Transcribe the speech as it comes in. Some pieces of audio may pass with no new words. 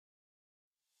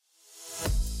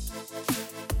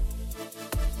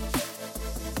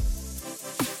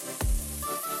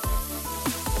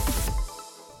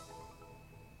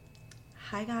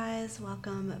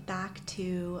welcome back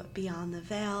to Beyond the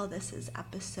Veil. This is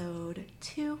episode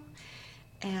 2,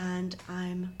 and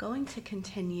I'm going to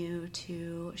continue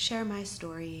to share my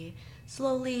story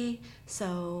slowly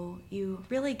so you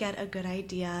really get a good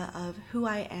idea of who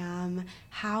I am,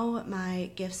 how my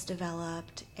gifts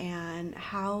developed, and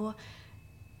how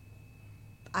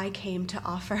I came to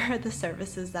offer the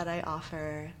services that I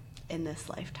offer in this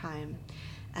lifetime.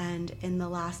 And in the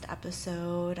last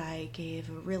episode, I gave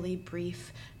a really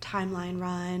brief timeline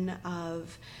run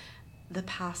of the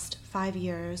past 5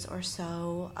 years or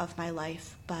so of my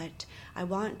life, but I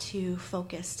want to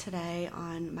focus today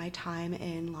on my time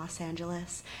in Los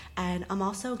Angeles. And I'm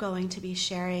also going to be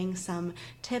sharing some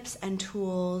tips and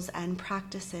tools and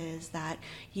practices that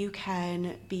you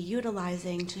can be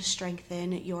utilizing to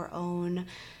strengthen your own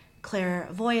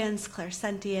clairvoyance,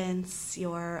 clairsentience,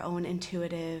 your own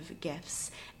intuitive gifts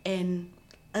in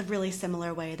a really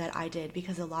similar way that I did,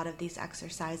 because a lot of these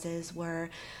exercises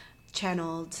were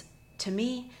channeled to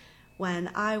me when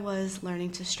I was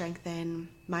learning to strengthen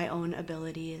my own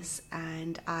abilities,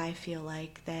 and I feel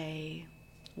like they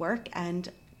work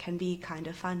and can be kind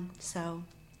of fun. So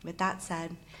with that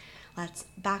said, let's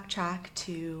backtrack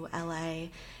to LA.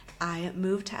 I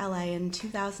moved to LA in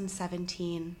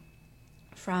 2017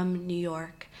 from New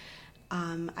York.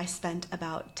 I spent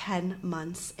about 10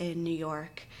 months in New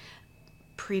York.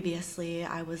 Previously,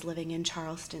 I was living in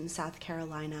Charleston, South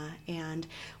Carolina, and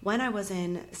when I was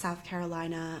in South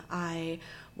Carolina, I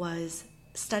was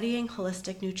studying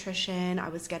holistic nutrition. I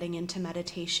was getting into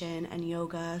meditation and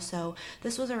yoga, so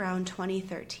this was around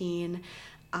 2013,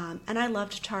 and I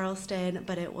loved Charleston,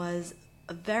 but it was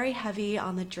very heavy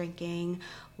on the drinking,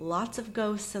 lots of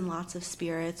ghosts and lots of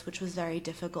spirits, which was very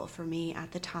difficult for me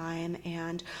at the time.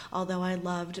 And although I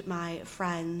loved my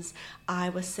friends, I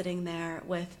was sitting there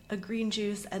with a green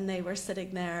juice and they were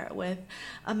sitting there with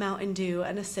a Mountain Dew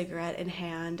and a cigarette in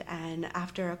hand. And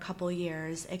after a couple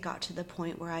years, it got to the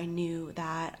point where I knew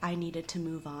that I needed to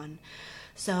move on.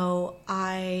 So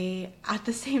at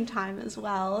the same time as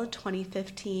well,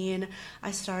 2015,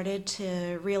 I started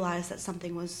to realize that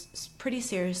something was pretty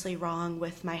seriously wrong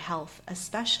with my health,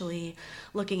 especially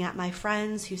looking at my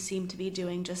friends who seemed to be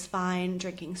doing just fine,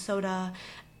 drinking soda,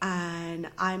 and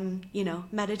I'm,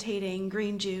 meditating,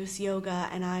 green juice, yoga,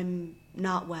 and I'm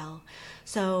not well.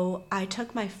 So I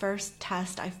took my first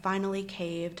test. I finally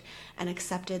caved and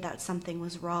accepted that something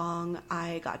was wrong.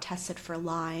 I got tested for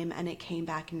Lyme and it came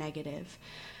back negative.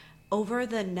 Over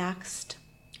the next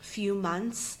few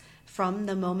months, from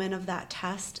the moment of that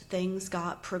test, things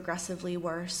got progressively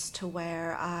worse to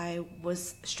where I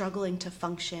was struggling to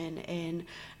function in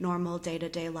normal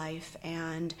day-to-day life.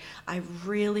 And I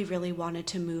really, really wanted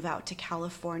to move out to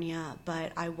California,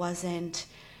 but I wasn't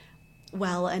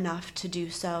well enough to do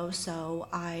so. So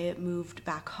I moved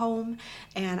back home,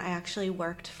 and I actually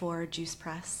worked for Juice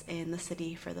Press in the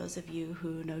city. For those of you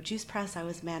who know Juice Press, I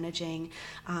was managing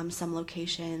some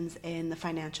locations in the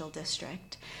financial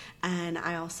district. And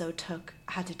I also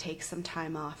had to take some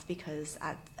time off because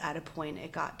at a point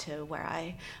it got to where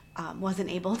I wasn't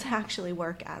able to actually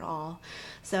work at all.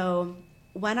 So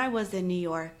when I was in New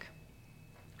York,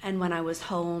 and when I was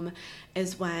home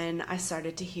is when I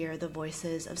started to hear the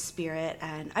voices of spirit.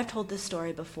 And I've told this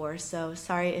story before, so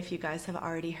sorry if you guys have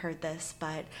already heard this,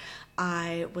 but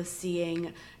I was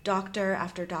seeing doctor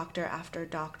after doctor after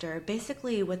doctor,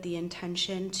 basically with the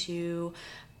intention to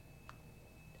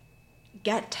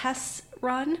get tests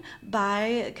run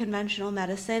by conventional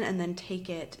medicine and then take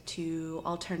it to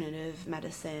alternative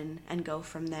medicine and go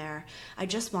from there. I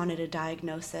just wanted a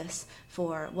diagnosis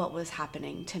for what was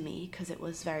happening to me because it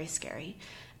was very scary.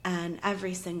 And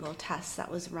every single test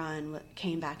that was run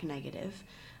came back negative.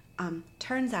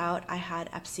 Turns out I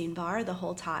had Epstein-Barr the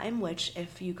whole time, which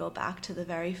if you go back to the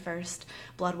very first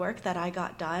blood work that I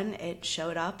got done, it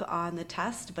showed up on the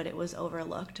test, but it was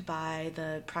overlooked by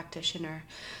the practitioner.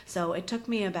 So it took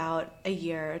me about a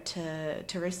year to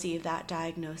receive that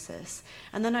diagnosis.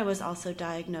 And then I was also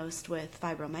diagnosed with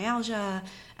fibromyalgia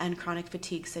and chronic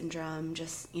fatigue syndrome,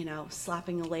 just,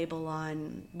 slapping a label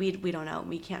on, we don't know,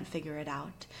 we can't figure it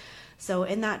out. So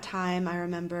in that time, I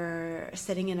remember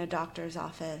sitting in a doctor's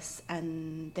office,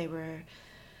 and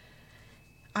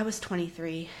I was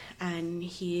 23, and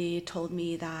he told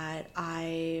me that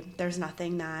there's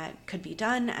nothing that could be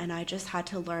done, and I just had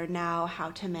to learn now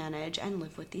how to manage and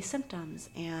live with these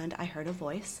symptoms. And I heard a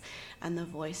voice, and the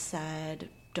voice said,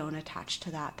 "Don't attach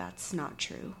to that. That's not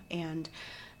true." And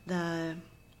the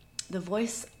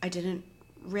voice I didn't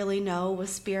really know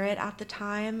was spirit at the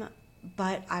time,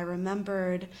 but I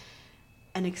remembered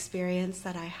an experience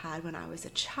that I had when I was a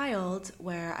child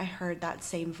where I heard that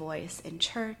same voice in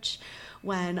church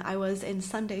when I was in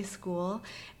Sunday school,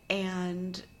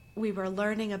 and we were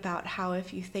learning about how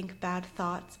if you think bad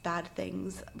thoughts, bad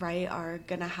things, right, are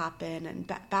gonna happen, and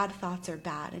bad thoughts are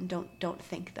bad, and don't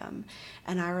think them.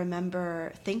 And I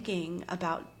remember thinking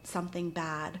about something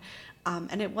bad,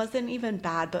 and it wasn't even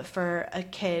bad, but for a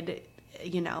kid,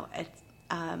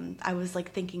 I was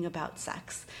like thinking about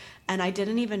sex, and I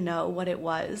didn't even know what it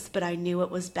was, but I knew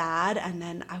it was bad. And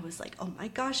then I was like, oh my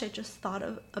gosh, I just thought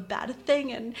of a bad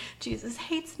thing and Jesus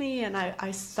hates me. And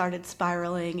I started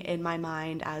spiraling in my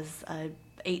mind as a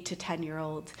 8 to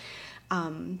 10-year-old,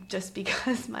 just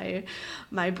because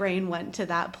my brain went to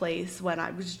that place when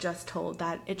I was just told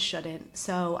that it shouldn't.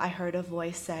 So I heard a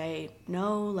voice say,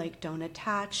 no, like, don't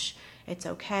attach. It's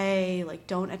okay. Like,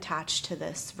 don't attach to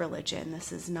this religion.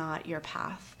 This is not your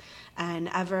path. And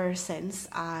ever since,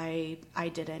 I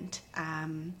didn't.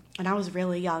 And I was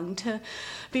really young to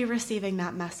be receiving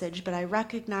that message, but I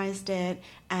recognized it,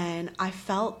 and I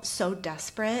felt so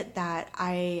desperate that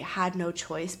I had no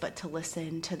choice but to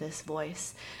listen to this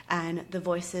voice. And the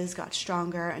voices got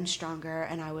stronger and stronger,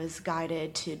 and I was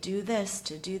guided to do this,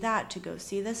 to do that, to go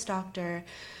see this doctor,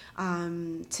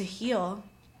 to heal.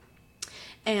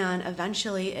 And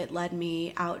eventually it led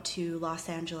me out to Los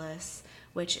Angeles,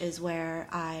 which is where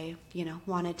I,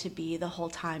 wanted to be the whole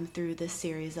time through this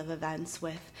series of events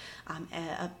with an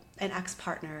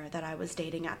ex-partner that I was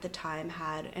dating at the time.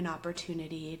 Had an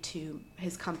opportunity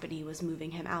his company was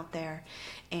moving him out there,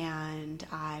 and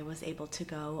I was able to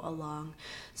go along.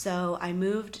 So I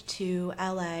moved to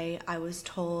LA. I was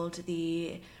told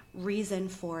the reason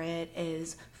for it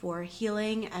is for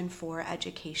healing and for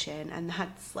education, and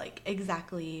that's like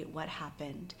exactly what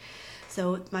happened.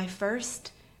 So my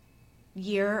first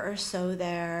year or so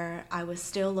there, I was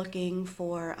still looking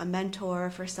for a mentor,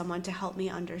 for someone to help me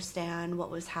understand what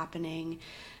was happening,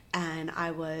 and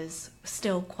I was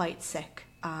still quite sick.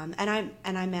 And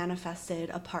I manifested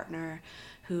a partner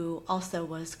who also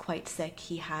was quite sick.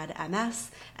 He had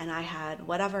MS, and I had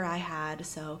whatever I had.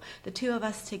 So the two of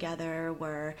us together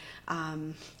were,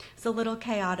 it's a little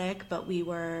chaotic, but we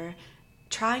were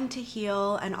trying to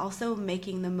heal and also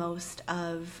making the most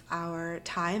of our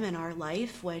time and our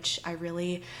life, which I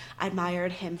really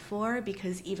admired him for,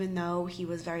 because even though he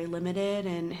was very limited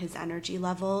in his energy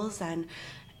levels and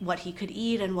what he could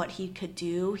eat and what he could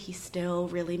do, he still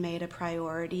really made a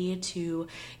priority to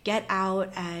get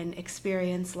out and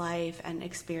experience life and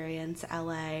experience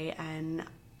LA. And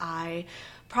I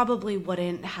probably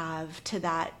wouldn't have to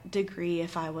that degree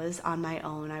if I was on my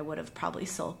own. I would have probably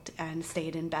sulked and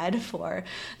stayed in bed for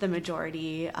the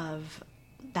majority of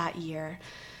that year.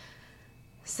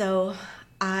 So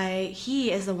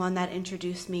he is the one that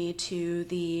introduced me to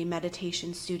the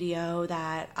meditation studio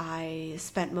that I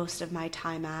spent most of my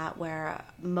time at, where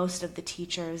most of the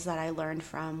teachers that I learned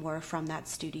from were from that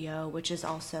studio, which is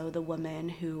also the woman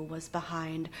who was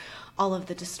behind all of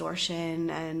the distortion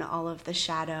and all of the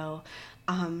shadow.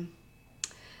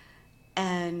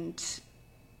 And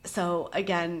so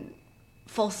again,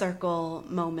 full circle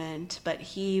moment, but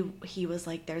he was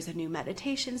like, there's a new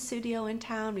meditation studio in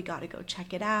town, we got to go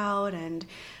check it out. And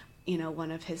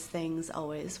one of his things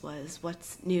always was,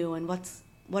 what's new and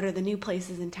what are the new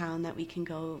places in town that we can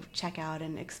go check out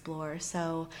and explore.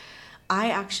 So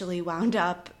I actually wound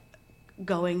up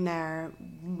going there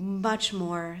much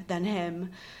more than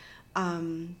him.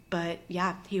 But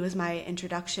yeah, he was my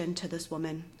introduction to this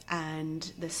woman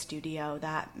and the studio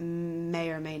that may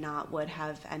or may not would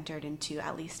have entered into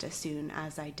at least as soon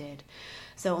as I did.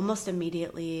 So almost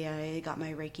immediately I got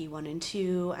my Reiki 1 and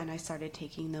 2, and I started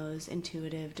taking those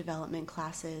intuitive development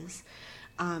classes.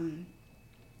 And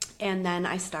then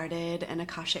I started an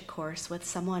Akashic course with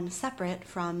someone separate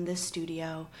from this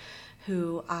studio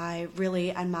who I really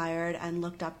admired and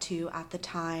looked up to at the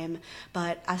time.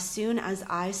 But as soon as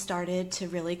I started to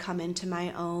really come into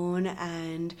my own,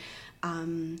 and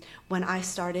when I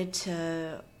started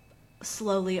to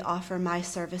slowly offer my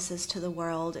services to the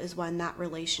world, is when that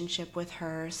relationship with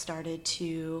her started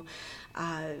to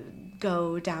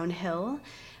go downhill.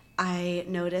 I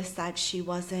noticed that she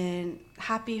wasn't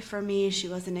happy for me, she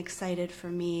wasn't excited for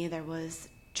me, there was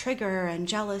trigger and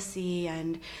jealousy,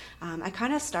 and I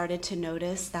kind of started to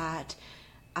notice that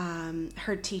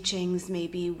her teachings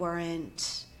maybe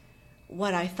weren't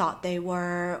what I thought they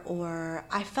were, or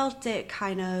I felt it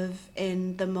kind of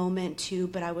in the moment too,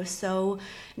 but I was so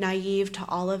naive to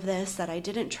all of this that I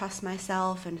didn't trust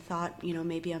myself and thought,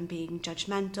 maybe I'm being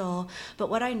judgmental. But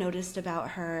what I noticed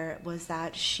about her was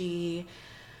that she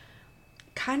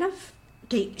kind of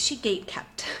she gate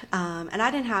kept. And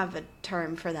I didn't have a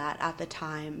term for that at the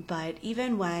time, but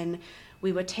even when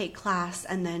we would take class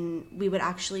and then we would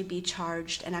actually be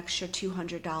charged an extra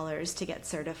 $200 to get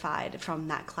certified from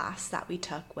that class that we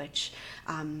took, which,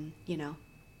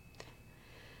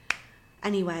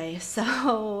 anyway,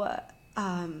 so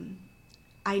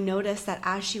I noticed that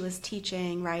as she was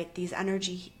teaching, right, the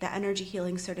energy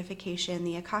healing certification,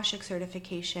 the Akashic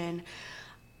certification,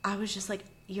 I was just like,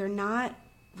 you're not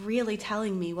really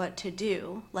telling me what to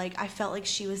do. Like, I felt like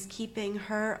she was keeping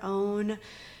her own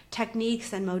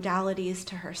techniques and modalities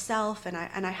to herself, and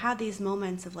I had these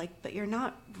moments of like, but you're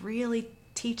not really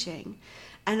teaching.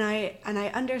 And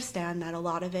I understand that a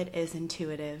lot of it is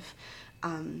intuitive,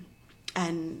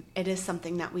 and it is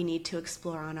something that we need to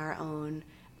explore on our own,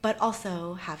 but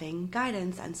also having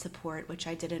guidance and support, which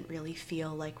I didn't really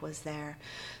feel like was there.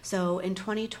 So in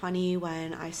 2020,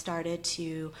 when I started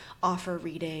to offer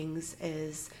readings,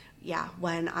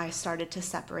 when I started to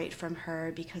separate from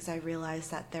her, because I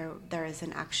realized that there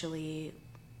isn't actually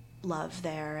love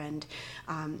there. And,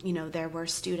 there were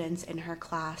students in her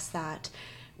class that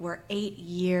were 8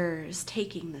 years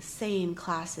taking the same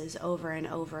classes over and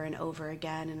over and over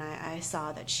again. And I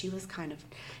saw that she was kind of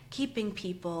keeping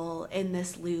people in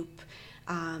this loop,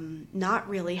 not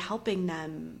really helping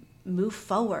them move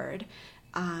forward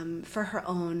for her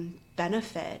own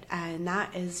benefit. And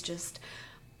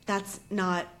that's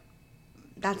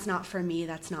not for me.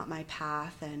 That's not my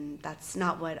path, and that's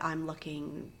not what I'm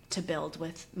looking to build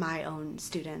with my own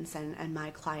students and my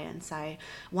clients. I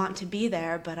want to be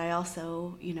there, but I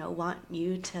also, want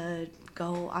you to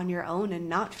go on your own and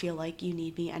not feel like you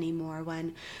need me anymore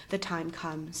when the time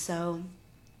comes. So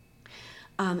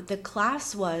the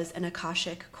class was an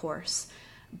Akashic course,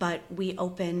 but we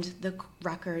opened the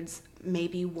records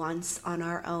maybe once on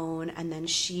our own, and then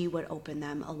she would open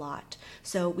them a lot.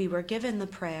 So we were given the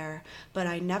prayer, but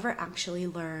I never actually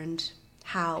learned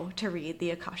how to read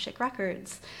the Akashic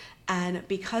records. And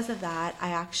because of that, I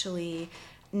actually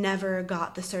never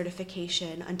got the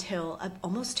certification until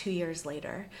almost 2 years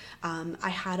later. I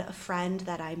had a friend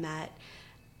that I met.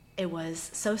 It was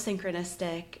so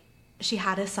synchronistic. She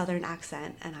had a Southern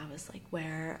accent, and I was like,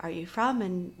 where are you from?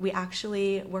 And we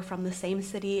actually were from the same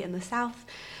city in the South,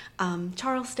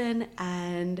 Charleston,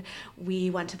 and we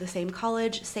went to the same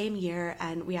college, same year,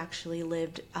 and we actually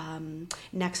lived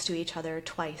next to each other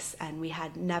twice, and we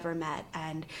had never met.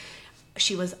 And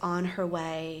she was on her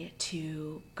way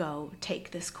to go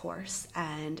take this course,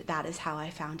 and that is how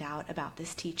I found out about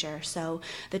this teacher. So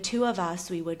the two of us,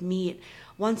 we would meet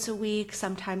once a week,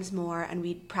 sometimes more, and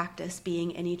we'd practice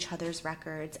being in each other's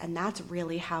records, and that's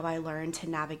really how I learned to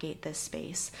navigate this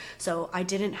space. So I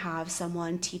didn't have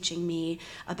someone teaching me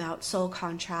about soul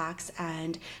contracts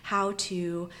and how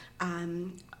to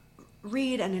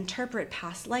read and interpret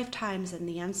past lifetimes and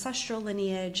the ancestral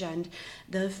lineage and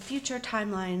the future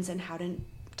timelines and how to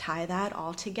tie that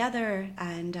all together.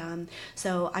 And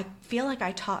so I feel like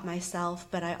I taught myself,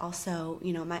 but I also,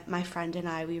 my friend and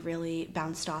I, we really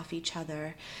bounced off each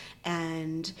other.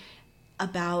 And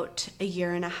about a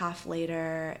year and a half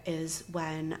later is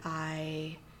when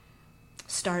I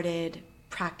started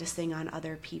practicing on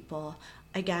other people.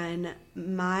 Again,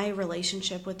 my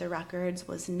relationship with the records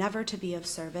was never to be of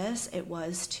service. It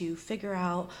was to figure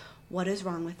out what is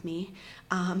wrong with me,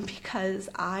 because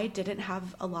I didn't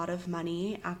have a lot of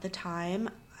money at the time.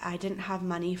 I didn't have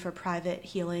money for private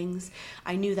healings.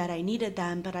 I knew that I needed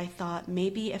them, but I thought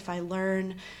maybe if I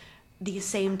learn these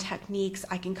same techniques,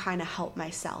 I can kind of help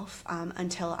myself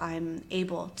until I'm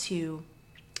able to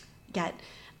get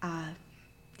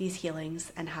these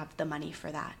healings and have the money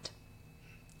for that.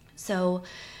 So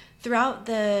throughout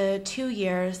the 2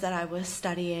 years that I was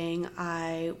studying,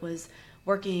 I was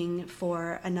working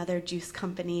for another juice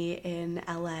company in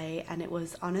LA, and it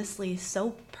was honestly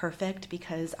so perfect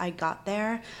because I got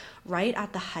there right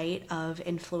at the height of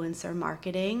influencer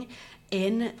marketing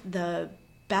in the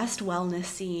best wellness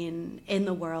scene in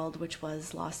the world, which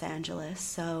was Los Angeles.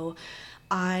 So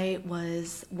I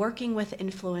was working with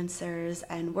influencers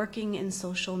and working in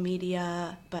social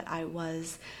media, but I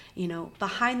was,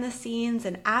 behind the scenes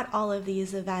and at all of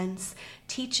these events,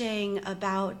 teaching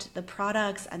about the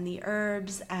products and the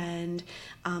herbs and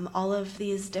all of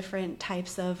these different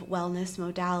types of wellness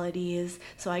modalities.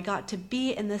 So I got to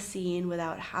be in the scene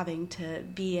without having to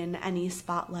be in any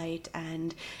spotlight,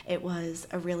 and it was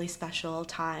a really special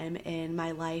time in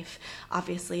my life.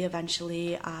 Obviously,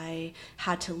 eventually I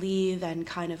had to leave and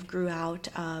kind of grew out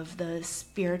of the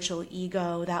spiritual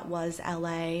ego that was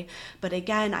LA. But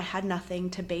again, I had nothing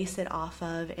to base base it off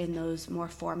of in those more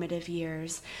formative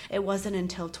years. It wasn't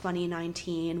until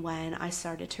 2019 when I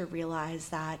started to realize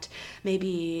that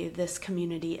maybe this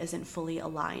community isn't fully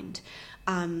aligned.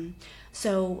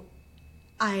 So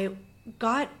I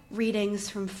got readings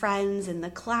from friends in the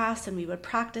class, and we would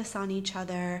practice on each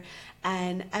other.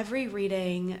 And every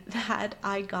reading that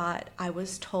I got, I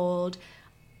was told,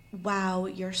 wow,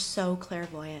 you're so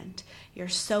clairvoyant. You're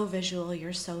so visual.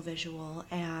 You're so visual.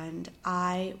 And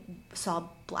I saw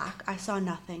black. I saw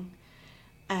nothing.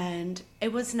 And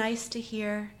it was nice to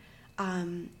hear,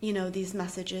 these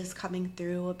messages coming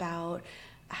through about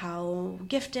how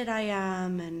gifted I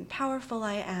am and powerful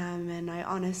I am. And I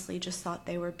honestly just thought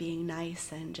they were being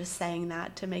nice and just saying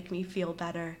that to make me feel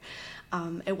better.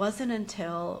 It wasn't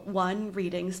until one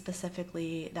reading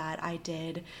specifically that I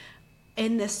did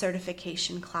in this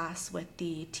certification class with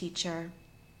the teacher,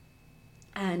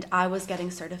 and I was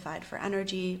getting certified for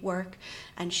energy work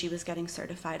and she was getting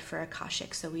certified for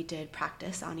Akashic, so we did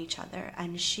practice on each other.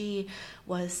 And she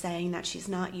was saying that she's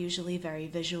not usually very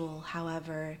visual,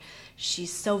 however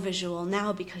she's so visual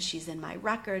now because she's in my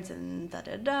records and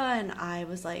da-da-da. And I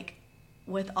was like,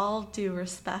 with all due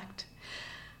respect,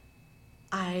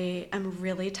 I am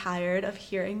really tired of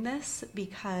hearing this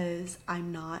because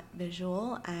I'm not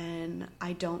visual and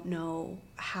I don't know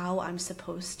how I'm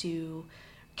supposed to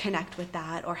connect with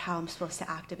that or how I'm supposed to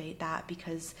activate that,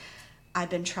 because I've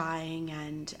been trying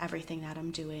and everything that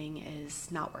I'm doing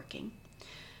is not working.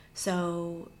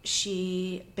 So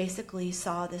she basically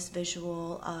saw this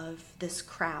visual of this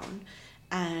crown,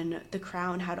 and the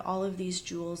crown had all of these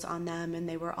jewels on them, and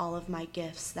they were all of my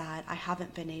gifts that I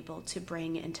haven't been able to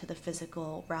bring into the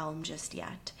physical realm just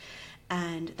yet.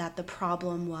 And that the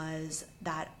problem was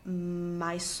that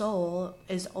my soul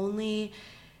is only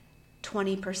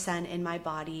 20% in my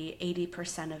body,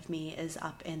 80% of me is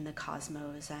up in the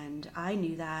cosmos. And I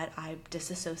knew that. I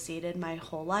disassociated my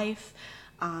whole life.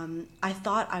 I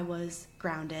thought I was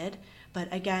grounded,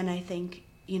 but again, I think,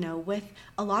 with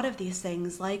a lot of these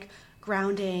things like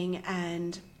grounding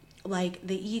and like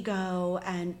the ego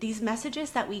and these messages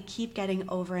that we keep getting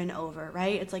over and over,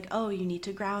 right? It's like, oh, you need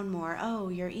to ground more. Oh,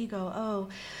 your ego. Oh,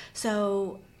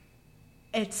 so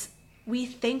we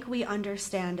think we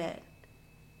understand it,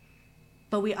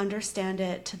 but we understand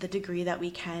it to the degree that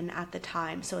we can at the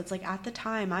time. So it's like at the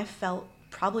time I felt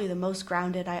probably the most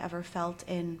grounded I ever felt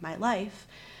in my life.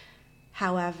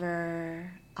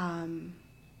 However,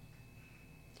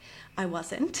 I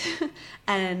wasn't.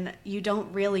 And you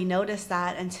don't really notice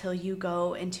that until you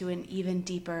go into an even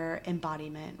deeper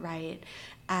embodiment, right?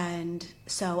 And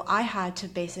so I had to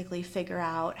basically figure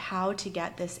out how to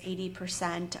get this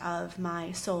 80% of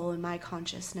my soul and my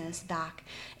consciousness back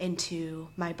into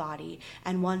my body.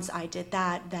 And once I did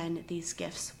that, then these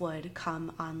gifts would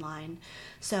come online.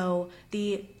 So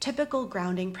the typical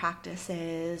grounding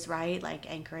practices, right, like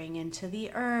anchoring into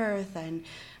the earth and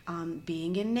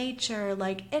being in nature,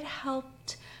 like it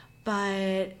helped,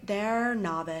 but they're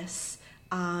novice.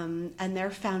 And their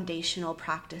foundational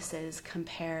practices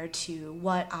compared to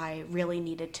what I really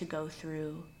needed to go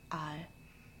through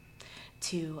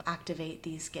to activate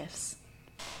these gifts.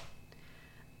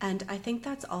 And I think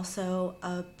that's also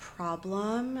a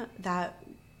problem that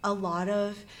a lot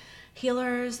of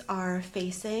healers are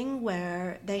facing,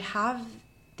 where they have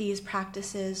these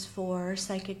practices for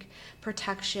psychic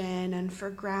protection and for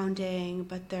grounding,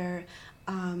 but they're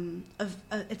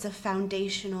it's a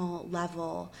foundational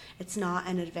level. It's not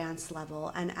an advanced level.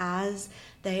 And as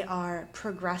they are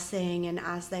progressing and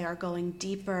as they are going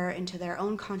deeper into their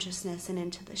own consciousness and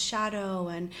into the shadow,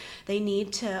 and they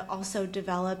need to also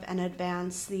develop and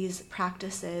advance these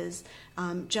practices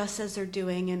just as they're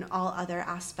doing in all other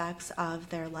aspects of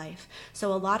their life.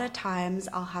 So a lot of times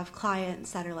I'll have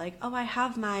clients that are like, oh, I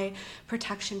have my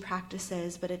protection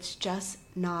practices, but it's just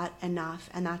not enough.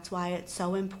 And that's why it's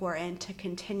so important to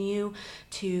continue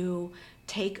to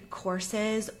take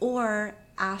courses or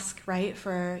ask, right,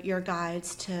 for your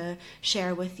guides to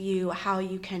share with you how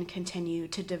you can continue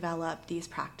to develop these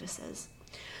practices.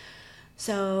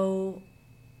 So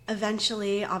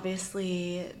eventually,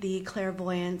 obviously, the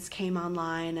clairvoyance came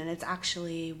online, and it's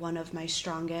actually one of my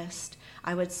strongest.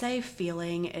 I would say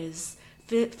feeling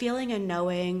and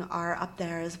knowing are up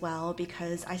there as well,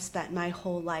 because I spent my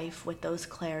whole life with those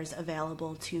clairs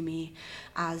available to me.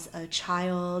 As a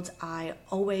child, I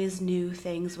always knew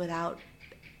things without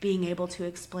being able to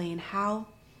explain how,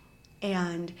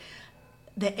 and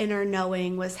the inner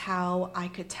knowing was how I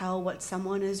could tell what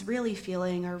someone is really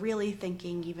feeling or really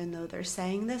thinking, even though they're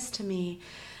saying this to me.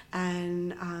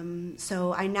 And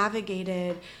so I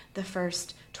navigated the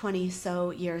first 20 so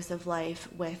years of life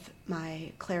with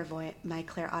my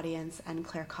clairaudience and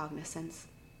claircognizance.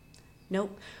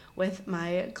 Nope, with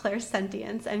my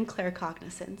clairsentience and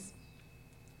claircognizance.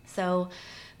 So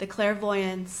the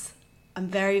clairvoyance, I'm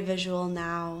very visual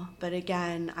now, but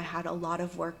again, I had a lot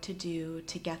of work to do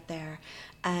to get there.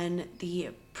 And the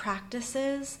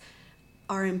practices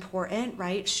are important,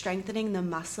 right? Strengthening the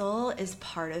muscle is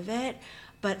part of it.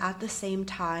 But at the same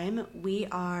time, we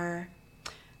are,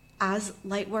 as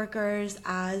light workers,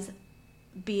 as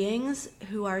beings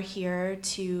who are here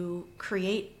to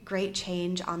create great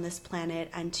change on this planet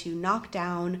and to knock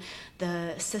down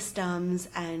the systems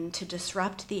and to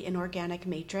disrupt the inorganic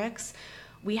matrix,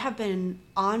 we have been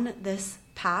on this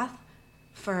path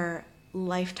for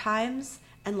lifetimes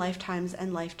and lifetimes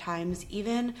and lifetimes,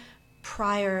 even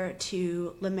prior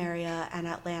to Lemuria and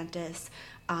Atlantis.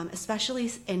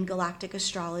 Especially in galactic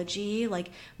astrology, like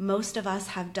most of us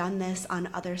have done this on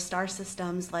other star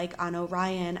systems, like on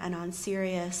Orion and on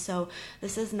Sirius. So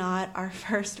this is not our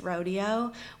first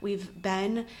rodeo. We've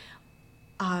been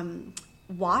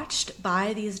watched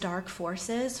by these dark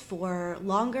forces for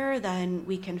longer than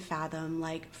we can fathom.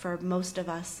 Like for most of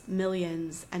us,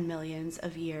 millions and millions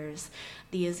of years,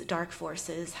 these dark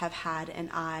forces have had an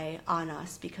eye on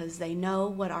us because they know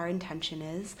what our intention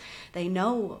is. They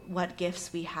know what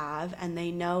gifts we have, and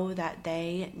they know that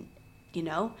they,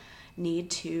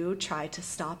 need to try to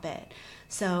stop it.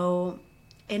 So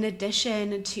in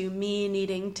addition to me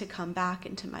needing to come back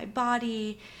into my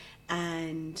body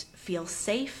and feel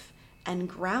safe and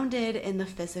grounded in the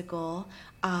physical,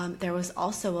 there was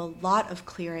also a lot of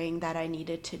clearing that I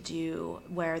needed to do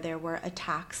where there were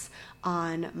attacks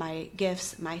on my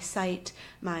gifts, my sight,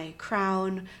 my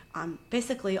crown,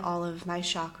 basically all of my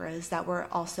chakras that were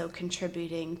also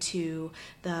contributing to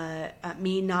the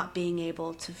me not being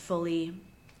able to fully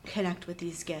connect with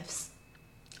these gifts.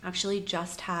 Actually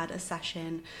just had a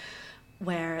session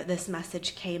where this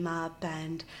message came up,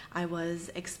 and I was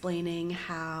explaining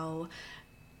how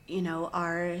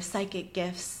our psychic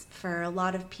gifts, for a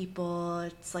lot of people,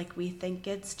 it's like we think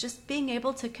it's just being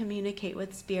able to communicate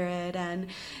with spirit and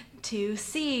to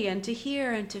see and to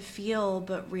hear and to feel,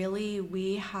 but really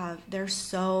there's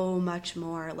so much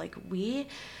more. Like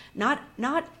not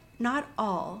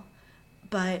all,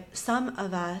 but some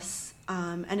of us,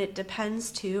 and it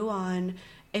depends too on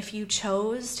if you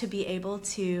chose to be able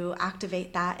to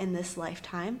activate that in this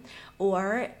lifetime,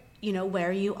 or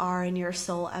where you are in your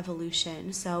soul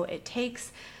evolution. So it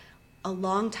takes a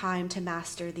long time to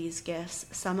master these gifts.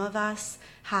 Some of us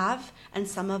have, and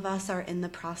some of us are in the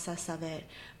process of it.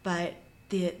 But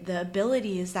the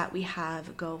abilities that we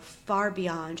have go far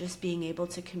beyond just being able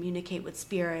to communicate with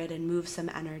spirit and move some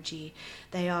energy.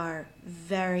 They are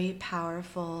very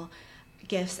powerful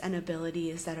gifts and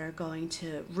abilities that are going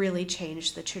to really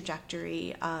change the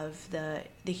trajectory of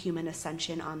the human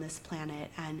ascension on this planet,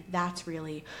 and that's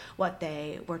really what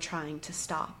they were trying to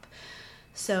stop.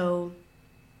 So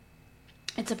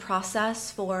it's a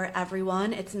process for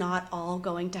everyone. It's not all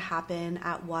going to happen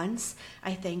at once.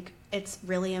 I think it's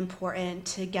really important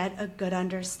to get a good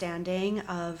understanding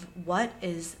of what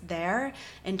is there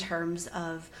in terms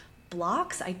of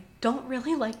blocks. I don't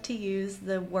really like to use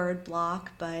the word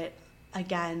block, but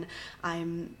again,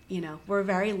 we're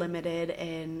very limited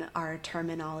in our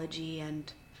terminology,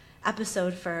 and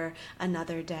episode for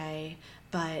another day.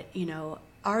 But,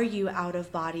 are you out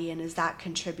of body, and is that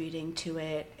contributing to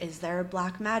it? Is there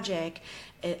black magic?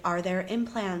 Are there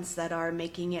implants that are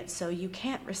making it so you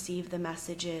can't receive the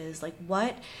messages? Like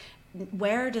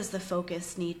where does the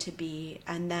focus need to be?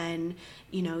 And then,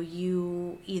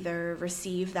 you either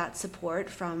receive that support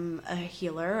from a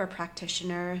healer or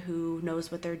practitioner who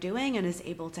knows what they're doing and is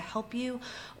able to help you,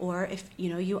 or if,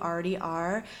 you already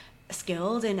are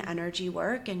skilled in energy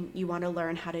work and you want to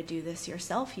learn how to do this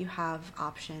yourself, you have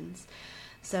options.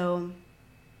 So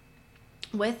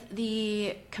with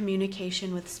the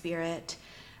communication with spirit,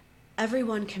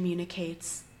 everyone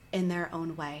communicates in their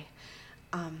own way.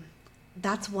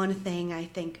 That's one thing I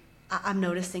think I'm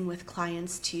noticing with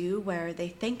clients too, where they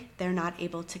think they're not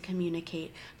able to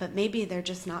communicate, but maybe they're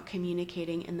just not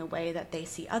communicating in the way that they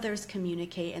see others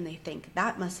communicate, and they think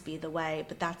that must be the way,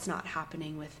 but that's not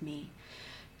happening with me.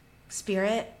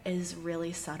 Spirit is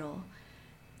really subtle.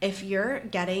 If you're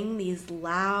getting these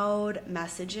loud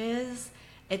messages,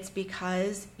 it's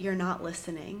because you're not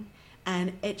listening.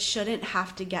 And it shouldn't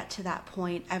have to get to that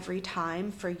point every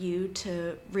time for you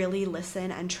to really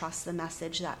listen and trust the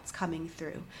message that's coming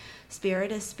through.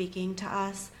 Spirit is speaking to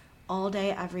us all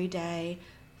day, every day,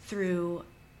 through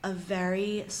a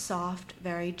very soft,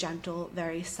 very gentle,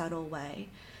 very subtle way.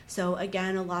 So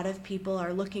again, a lot of people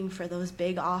are looking for those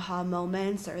big aha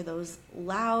moments or those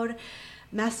loud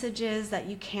messages that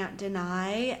you can't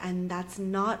deny, and that's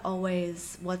not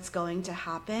always what's going to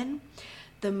happen.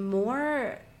 The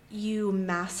more you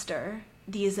master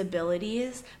these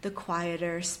abilities, the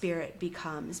quieter spirit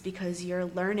becomes, because you're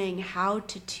learning how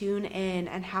to tune in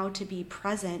and how to be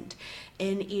present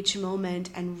in each moment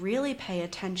and really pay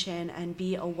attention and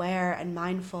be aware and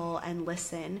mindful and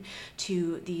listen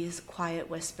to these quiet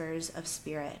whispers of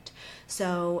spirit.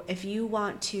 So if you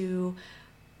want to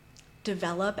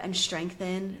develop and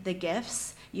strengthen the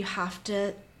gifts, you have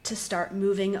to start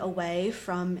moving away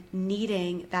from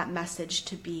needing that message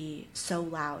to be so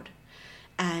loud,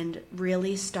 and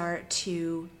really start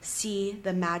to see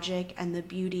the magic and the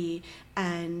beauty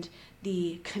and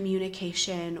the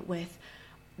communication with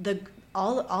the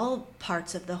all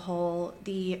parts of the whole,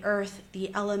 the earth,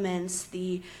 the elements,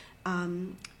 the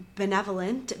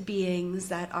benevolent beings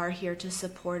that are here to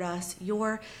support us.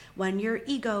 When your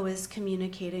ego is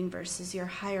communicating versus your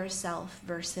higher self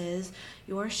versus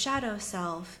your shadow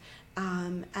self,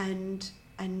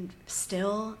 and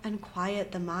still and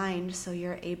quiet the mind so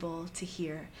you're able to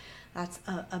hear. That's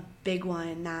a big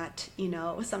one that,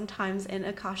 sometimes in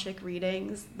Akashic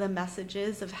readings, the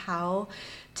messages of how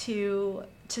to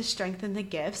strengthen the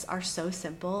gifts are so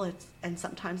simple. And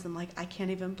sometimes I'm like, I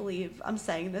can't even believe I'm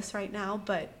saying this right now,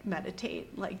 but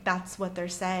meditate. Like, that's what they're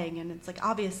saying. And it's like,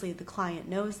 obviously the client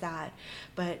knows that,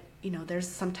 but there's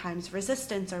sometimes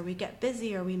resistance, or we get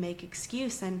busy, or we make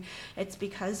excuse. And it's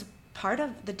because part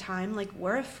of the time, like,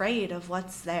 we're afraid of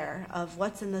what's there, of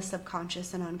what's in the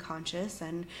subconscious and unconscious,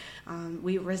 and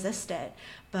we resist it.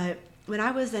 But when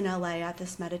I was in LA at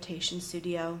this meditation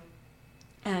studio,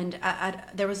 and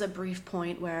there was a brief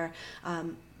point where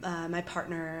my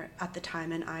partner at the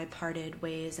time and I parted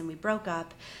ways, and we broke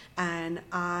up, and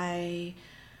I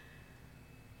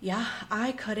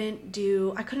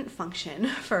couldn't function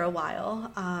for a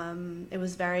while. It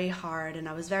was very hard, and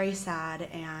I was very sad,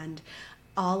 and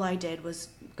all I did was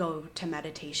go to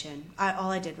meditation.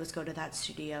 All I did was go to that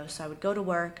studio. So I would go to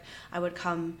work, I would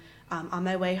come on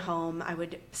my way home, I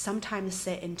would sometimes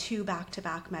sit in 2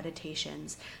 back-to-back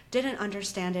meditations. Didn't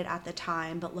understand it at the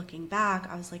time, but looking back,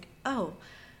 I was like, oh,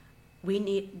 we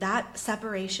need that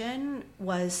separation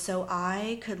was so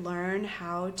I could learn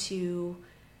how to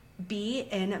be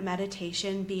in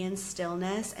meditation, be in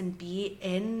stillness, and be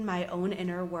in my own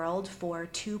inner world for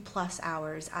 2+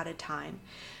 hours at a time.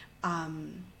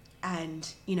 And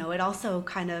it also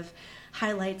kind of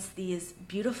highlights these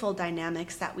beautiful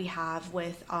dynamics that we have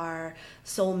with our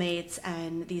soulmates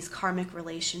and these karmic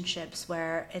relationships,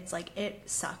 where it's like, it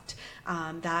sucked,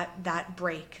 that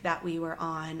break that we were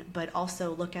on, but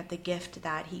also look at the gift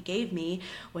that he gave me,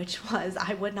 which was,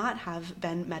 I would not have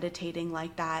been meditating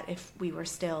like that if we were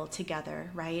still together,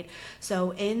 right?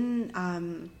 So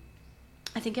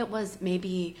I think it was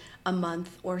maybe a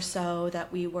month or so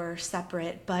that we were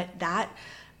separate, but that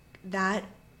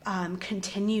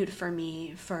continued for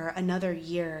me for another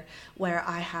year, where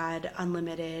I had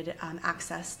unlimited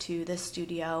access to the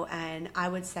studio, and I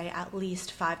would say at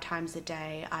least 5 times a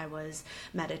day I was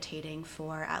meditating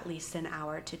for at least an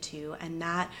hour to 2, and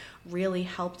that really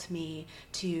helped me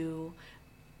to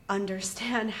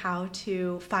understand how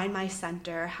to find my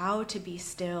center, how to be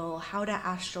still, how to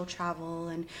astral travel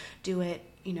and do it,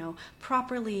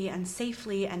 properly and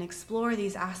safely, and explore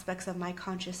these aspects of my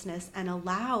consciousness and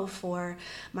allow for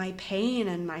my pain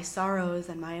and my sorrows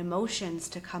and my emotions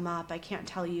to come up. I can't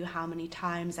tell you how many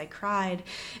times I cried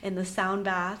in the sound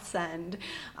baths, and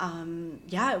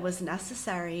it was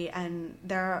necessary. And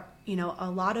there are,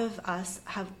 a lot of us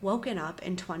have woken up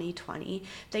in 2020.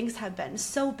 Things have been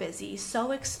so busy,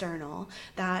 so external,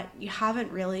 that you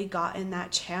haven't really gotten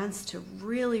that chance to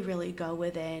really, really go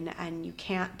within, and you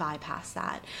can't bypass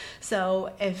that.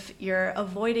 So if you're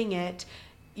avoiding it,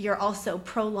 you're also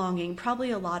prolonging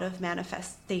probably a lot of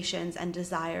manifestations and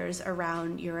desires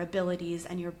around your abilities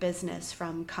and your business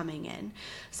from coming in.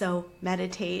 So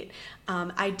meditate.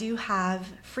 I do have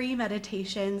free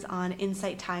meditations on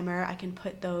Insight Timer. I can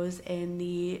put those in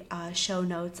the show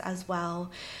notes as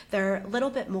well. They're a little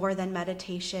bit more than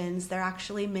meditations. They're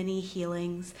actually mini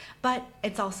healings, but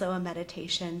it's also a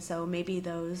meditation. So maybe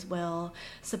those will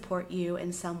support you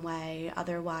in some way.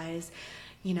 Otherwise,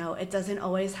 it doesn't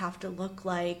always have to look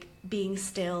like being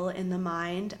still in the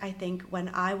mind. I think when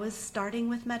I was starting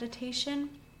with meditation,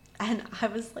 and I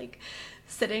was like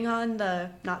standing on the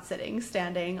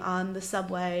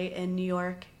subway in New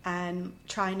York and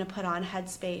trying to put on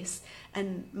Headspace,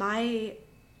 and my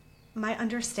my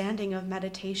understanding of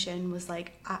meditation was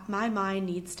like, my mind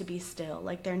needs to be still,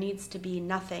 like there needs to be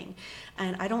nothing.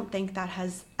 And I don't think that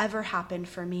has ever happened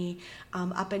for me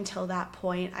up until that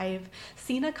point. I've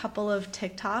seen a couple of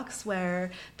TikToks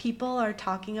where people are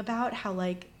talking about how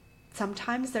like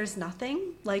sometimes there's nothing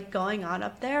like going on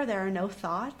up there. There are no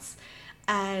thoughts.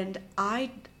 And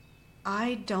I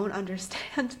don't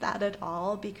understand that at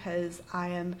all, because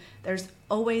there's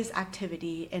always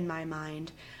activity in my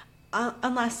mind.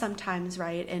 Unless sometimes,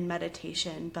 right, in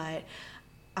meditation, but,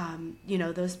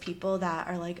 those people that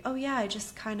are like, oh yeah, I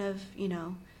just kind of,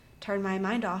 turn my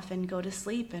mind off and go to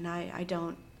sleep. And I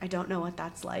don't know what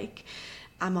that's like.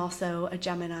 I'm also a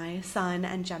Gemini Sun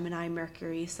and Gemini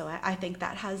Mercury, so I think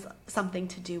that has something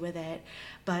to do with it.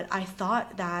 But I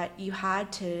thought that you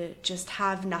had to just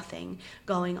have nothing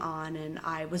going on, and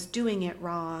I was doing it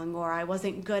wrong, or I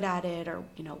wasn't good at it, or,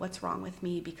 what's wrong with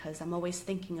me, because I'm always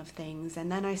thinking of things.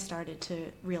 And then I started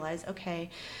to realize, okay,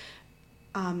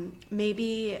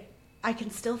 maybe I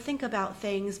can still think about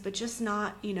things, but just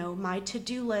not, my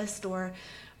to-do list or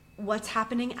what's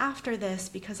happening after this,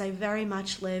 because I very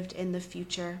much lived in the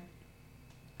future.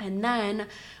 And then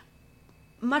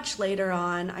much later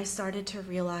on, I started to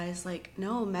realize, like,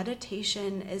 no,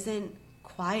 meditation isn't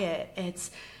quiet. It's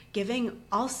giving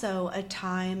also a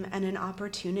time and an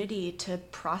opportunity to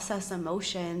process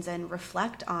emotions and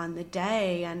reflect on the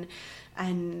day and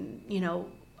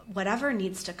whatever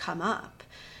needs to come up.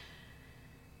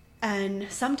 And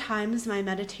sometimes my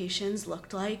meditations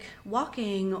looked like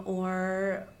walking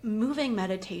or moving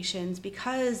meditations,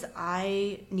 because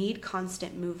I need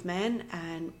constant movement,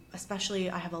 and especially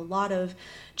I have a lot of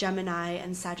Gemini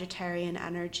and Sagittarian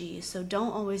energy, so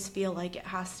don't always feel like it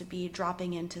has to be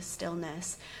dropping into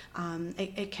stillness.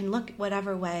 It can look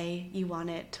whatever way you want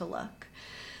it to look.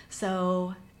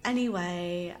 So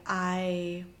anyway,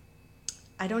 I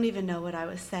don't even know what I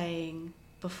was saying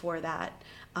before that.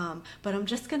 But I'm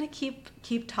just going to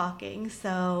keep talking.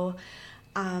 So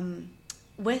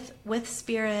with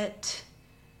spirit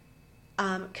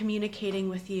communicating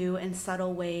with you in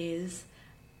subtle ways,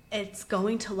 it's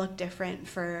going to look different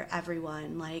for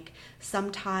everyone. Like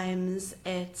sometimes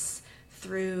it's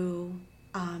through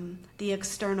the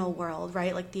external world,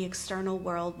 right? Like the external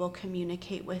world will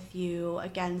communicate with you.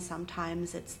 Again,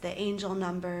 sometimes it's the angel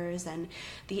numbers and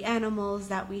the animals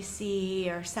that we see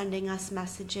are sending us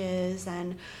messages,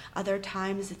 and other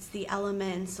times it's the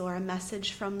elements or a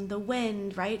message from the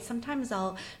wind, right? Sometimes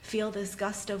I'll feel this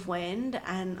gust of wind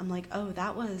and I'm like, oh,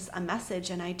 that was a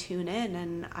message, and I tune in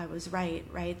and I was right?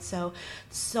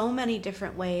 So many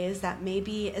different ways that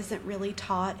maybe isn't really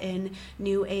taught in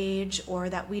New Age, or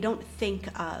that we don't think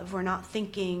of. We're not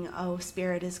thinking, oh,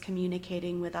 spirit is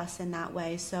communicating with us in that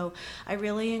way. So I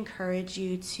really encourage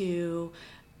you to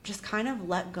just kind of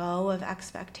let go of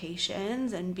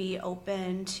expectations and be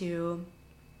open to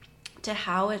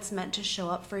how it's meant to show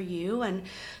up for you. And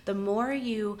the more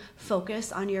you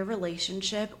focus on your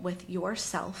relationship with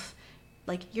yourself,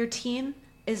 like your team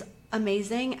is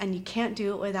amazing and you can't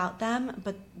do it without them,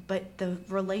 but the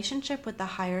relationship with the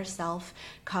higher self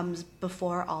comes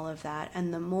before all of that.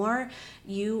 And the more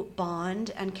you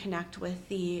bond and connect with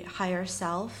the higher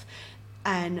self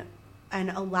and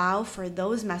allow for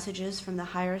those messages from the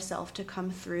higher self to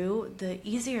come through, the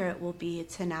easier it will be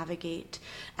to navigate.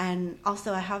 And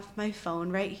also, I have my phone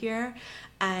right here,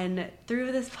 and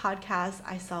through this podcast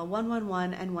I saw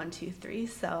 111 and 123,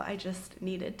 so I just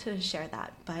needed to share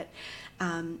that. But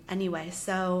anyway,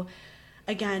 so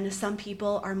again, some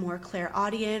people are more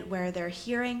clairaudient where they're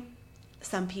hearing.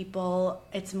 Some people,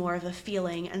 it's more of a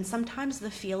feeling, and sometimes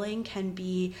the feeling can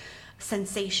be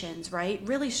sensations, right?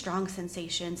 Really strong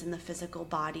sensations in the physical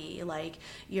body, like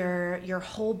your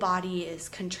whole body is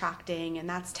contracting, and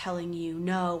that's telling you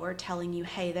no, or telling you,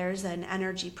 hey, there's an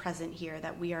energy present here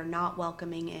that we are not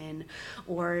welcoming in.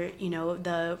 Or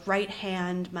the right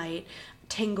hand might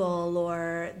tingle,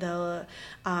 or the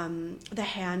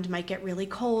hand might get really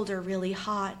cold or really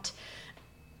hot.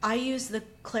 I use the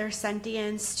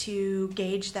clairsentience to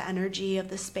gauge the energy of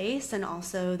the space and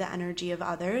also the energy of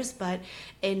others. But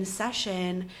in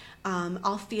session,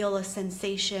 I'll feel a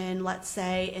sensation, let's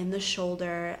say in the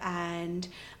shoulder, and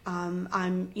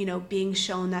I'm being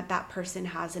shown that person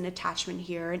has an attachment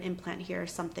here, an implant here,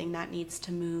 something that needs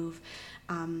to move.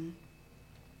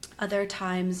 Other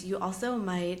times you also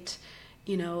might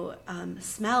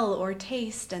smell or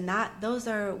taste, and those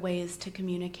are ways to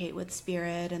communicate with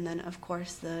spirit. And then of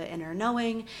course the inner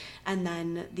knowing, and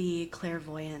then the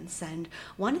clairvoyance. And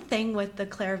one thing with the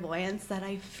clairvoyance that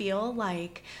I feel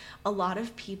like a lot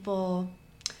of people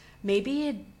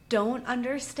maybe don't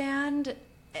understand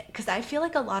because I feel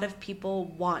like a lot of people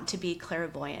want to be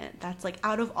clairvoyant. That's like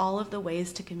out of all of the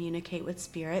ways to communicate with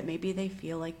spirit, maybe they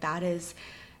feel like that is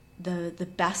the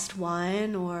best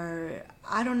one, or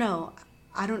I don't know.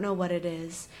 I don't know what it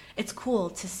is. It's cool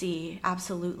to see,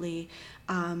 absolutely.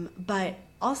 But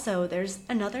also there's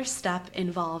another step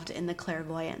involved in the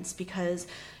clairvoyance, because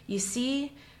you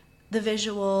see the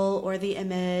visual or the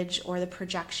image or the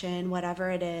projection, whatever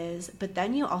it is, but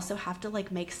then you also have to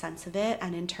like make sense of it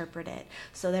and interpret it.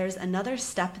 So there's another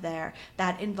step there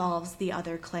that involves the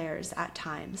other clairs at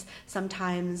times.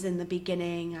 Sometimes in the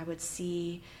beginning I would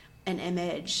see an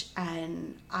image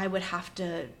and I would have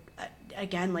to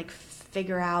again like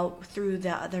figure out through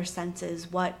the other senses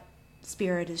what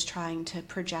spirit is trying to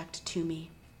project to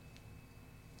me.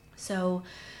 So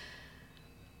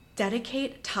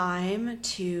dedicate time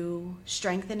to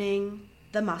strengthening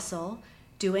the muscle,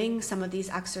 doing some of these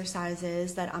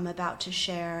exercises that I'm about to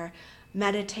share,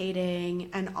 meditating,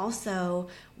 and also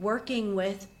working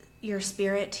with your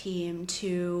spirit team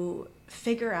to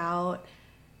figure out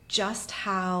just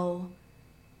how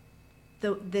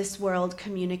this world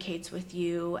communicates with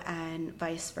you and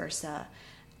vice versa.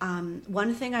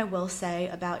 One thing I will say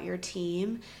about your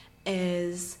team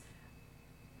is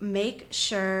make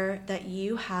sure that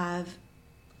you have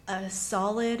a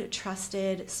solid,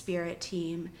 trusted spirit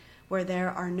team where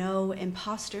there are no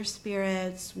imposter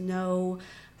spirits, no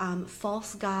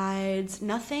false guides,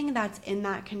 nothing that's in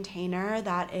that container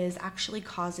that is actually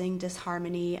causing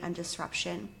disharmony and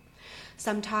disruption.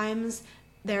 Sometimes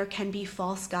there can be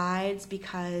false guides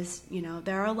because,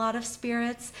 there are a lot of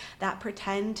spirits that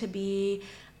pretend to be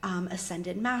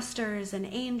ascended masters and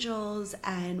angels,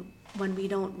 and when we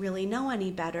don't really know any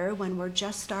better, when we're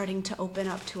just starting to open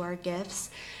up to our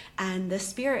gifts, and the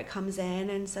spirit comes in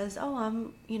and says, oh,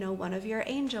 I'm, one of your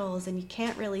angels, and you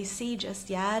can't really see just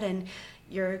yet, and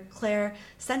your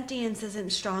clairsentience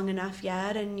isn't strong enough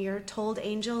yet, and you're told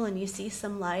angel and you see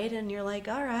some light and you're like,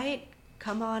 all right,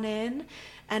 come on in.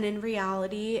 And in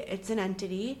reality, it's an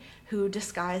entity who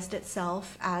disguised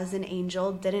itself as an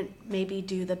angel, didn't maybe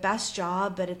do the best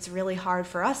job, but it's really hard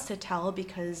for us to tell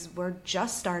because we're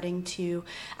just starting to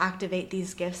activate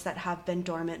these gifts that have been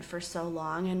dormant for so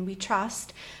long, and we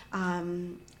trust,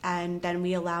 and then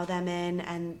we allow them in,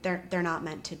 and they're not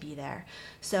meant to be there.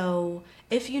 So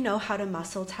if you know how to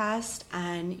muscle test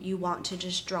and you want to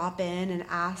just drop in and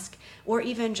ask, or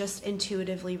even just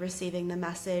intuitively receiving the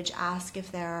message, ask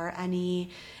if there are any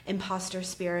imposter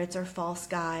spirits or false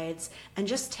guides, and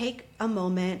just take a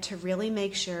moment to really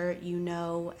make sure you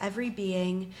know every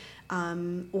being,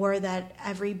 or that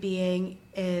every being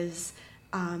is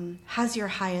has your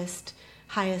highest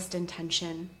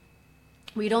intention.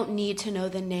 We don't need to know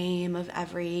the name of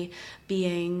every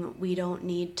being. We don't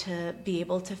need to be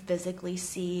able to physically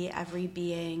see every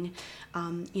being.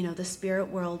 The spirit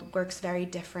world works very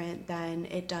different than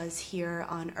it does here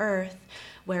on earth,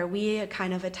 where we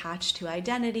kind of attach to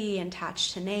identity and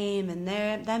attach to name, and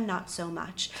them not so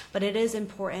much. But it is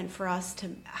important for us to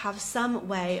have some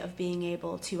way of being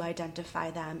able to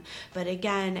identify them. But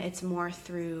again, it's more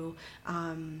through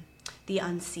the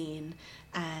unseen.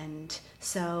 And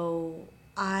so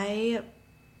I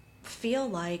feel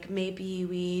like maybe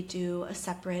we do a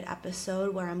separate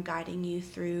episode where I'm guiding you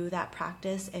through that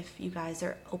practice. If you guys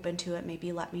are open to it,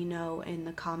 maybe let me know in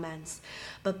the comments.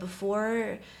 But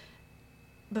before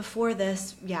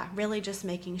this, really just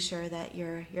making sure that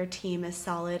your team is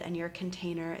solid and your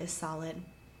container is solid.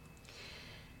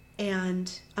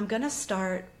 And I'm going to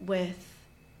start with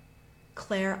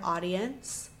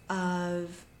clairaudience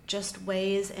of just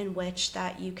ways in which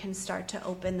that you can start to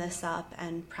open this up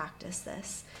and practice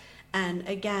this. And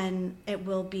again, it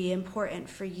will be important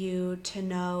for you to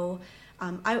know,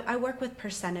 I work with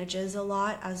percentages a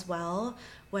lot as well,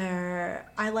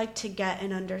 where I like to get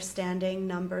an understanding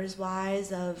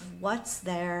numbers-wise of what's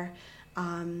there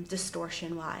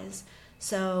distortion-wise.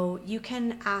 So you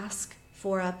can ask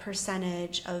for a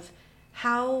percentage of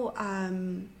how,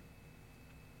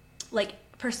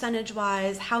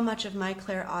 percentage-wise, how much of my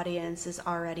clairaudience is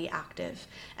already active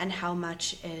and how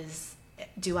much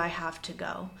do I have to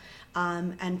go?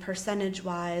 And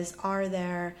percentage-wise, are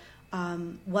there,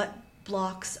 what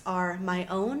blocks are my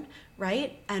own,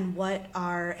 right? And what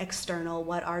are external,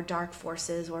 what are dark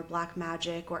forces or black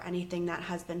magic or anything that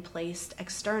has been placed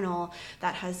external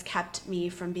that has kept me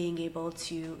from being able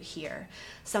to hear.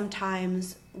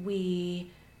 Sometimes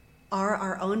we are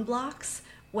our own blocks,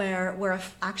 where we're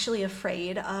actually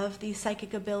afraid of these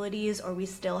psychic abilities, or we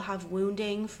still have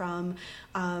wounding from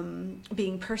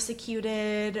being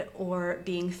persecuted or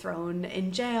being thrown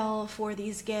in jail for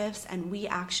these gifts, and we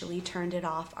actually turned it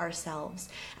off ourselves.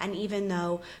 And even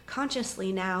though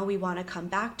consciously now we want to come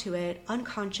back to it,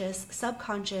 unconscious,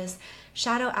 subconscious,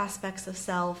 shadow aspects of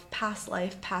self, past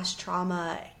life, past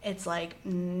trauma, it's like,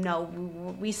 no,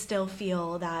 we still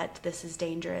feel that this is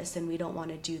dangerous and we don't want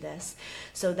to do this.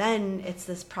 So then it's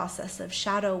this process of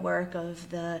shadow work, of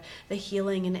the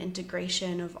healing and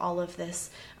integration of all of this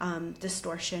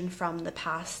distortion from the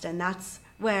past. And that's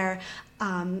where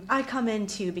I come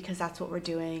into, because that's what we're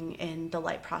doing in the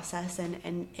light process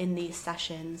and in these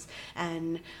sessions.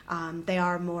 And they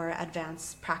are more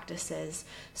advanced practices.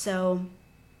 So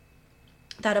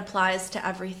that applies to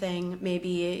everything.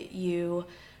 Maybe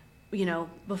you know,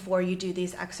 before you do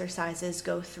these exercises,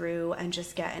 go through and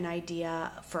just get an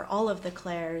idea for all of the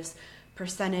clairs,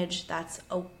 percentage that's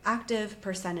active,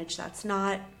 percentage that's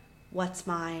not, what's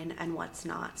mine and what's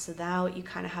not. So now you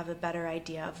kind of have a better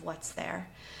idea of what's there.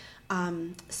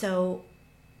 So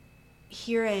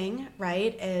hearing,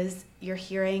 right, is you're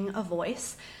hearing a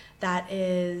voice that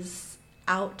is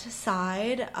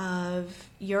outside of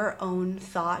your own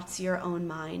thoughts, your own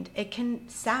mind. It can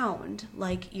sound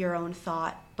like your own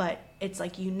thought, but it's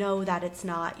like, you know that it's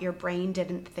not. Your brain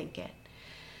didn't think it.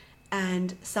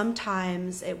 And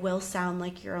sometimes it will sound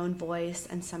like your own voice,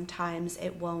 and sometimes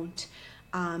it won't.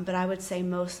 But I would say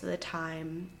most of the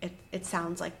time it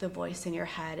sounds like the voice in your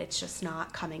head. It's just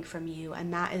not coming from you.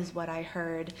 And that is what I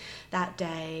heard that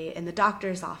day in the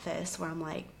doctor's office, where I'm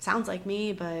like, sounds like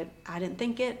me, but I didn't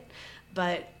think it.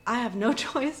 But I have no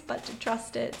choice but to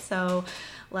trust it. So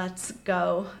let's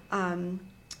go.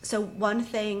 So one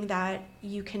thing that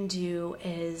you can do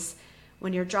is,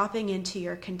 when you're dropping into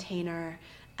your container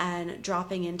and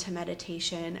dropping into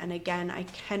meditation, and again, I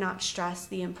cannot stress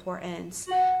the importance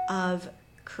of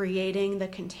creating the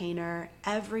container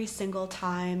every single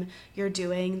time you're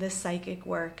doing the psychic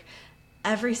work.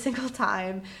 Every single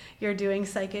time you're doing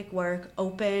psychic work,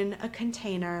 open a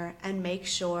container and make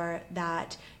sure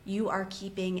that you are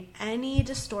keeping any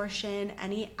distortion,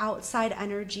 any outside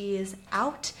energies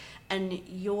out, and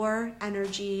your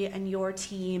energy and your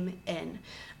team in.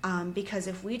 Because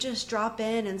if we just drop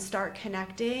in and start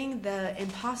connecting, the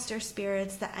imposter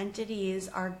spirits, the entities,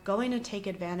 are going to take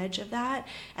advantage of that,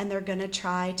 and they're going to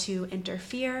try to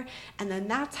interfere. And then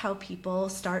that's how people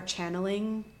start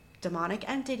channeling demonic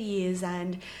entities.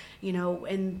 And, you know,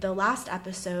 in the last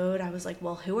episode, I was like,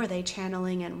 well, who are they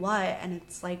channeling and what? And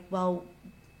it's like, well,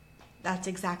 that's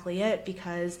exactly it,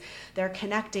 because they're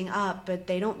connecting up, but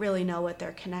they don't really know what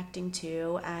they're connecting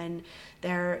to. And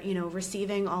they're, you know,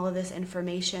 receiving all of this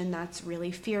information that's really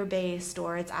fear-based,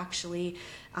 or it's actually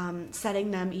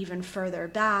setting them even further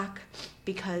back,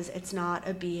 because it's not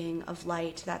a being of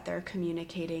light that they're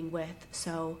communicating with.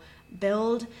 So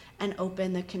build and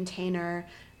open the container,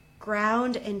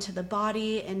 ground into the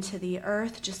body, into the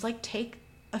earth. Just like take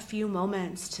a few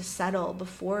moments to settle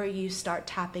before you start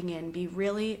tapping in. Be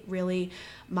really, really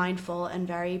mindful and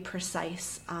very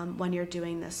precise when you're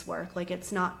doing this work. Like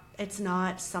it's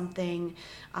not something,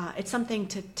 it's something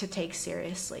to take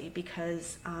seriously,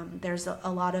 because there's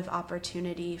a lot of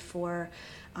opportunity for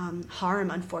harm.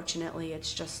 Unfortunately,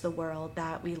 it's just the world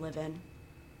that we live in.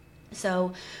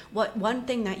 So one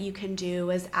thing that you can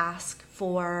do is ask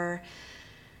for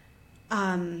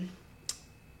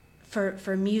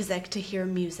music, to hear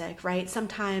music, right?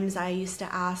 Sometimes I used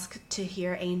to ask to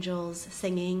hear angels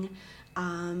singing,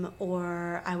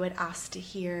 or I would ask to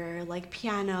hear like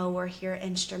piano or hear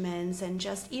instruments, and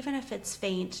just, even if it's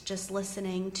faint, just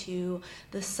listening to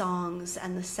the songs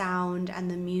and the sound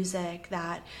and the music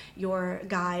that your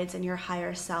guides and your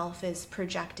higher self is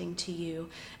projecting to you.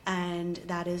 And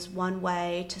that is one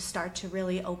way to start to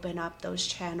really open up those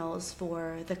channels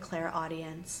for the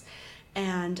clairaudience.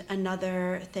 And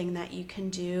another thing that you can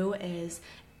do is,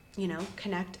 you know,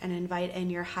 connect and invite in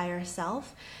your higher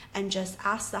self, and just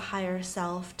ask the higher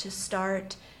self to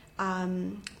start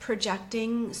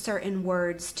projecting certain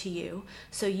words to you,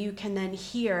 so you can then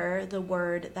hear the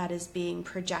word that is being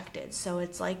projected. So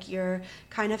it's like you're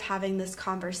kind of having this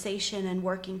conversation and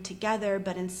working together,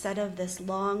 but instead of this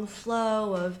long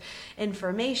flow of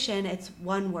information, it's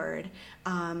one word.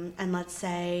 And let's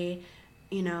say,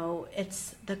 you know,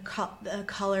 it's the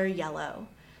color yellow.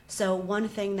 So one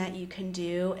thing that you can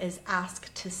do is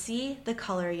ask to see the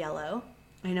color yellow.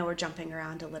 I know we're jumping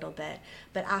around a little bit,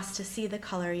 but ask to see the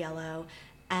color yellow,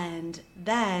 and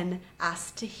then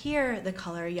ask to hear the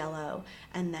color yellow,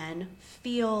 and then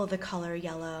feel the color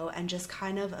yellow, and just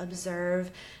kind of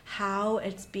observe how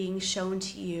it's being shown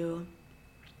to you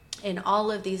in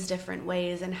all of these different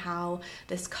ways, and how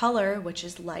this color, which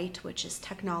is light, which is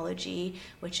technology,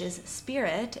 which is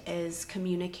spirit, is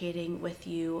communicating with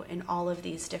you in all of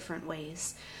these different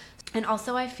ways. And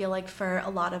also, I feel like for a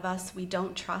lot of us, we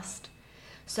don't trust.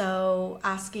 So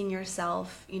asking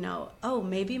yourself, oh,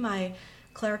 maybe my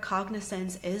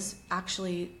claircognizance is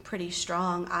actually pretty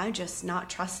strong. I'm just not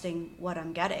trusting what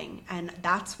I'm getting. And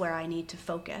that's where I need to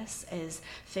focus, is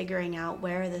figuring out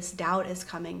where this doubt is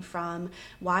coming from,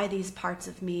 why these parts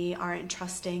of me aren't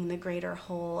trusting the greater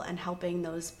whole and helping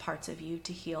those parts of you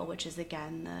to heal, which is,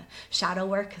 again, the shadow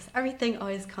work, because everything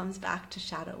always comes back to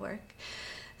shadow work.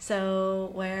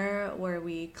 So where were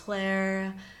we?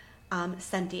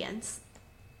 Clairsentience.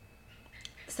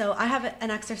 So I have an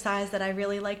exercise that I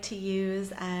really like to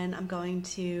use, and I'm going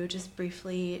to just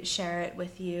briefly share it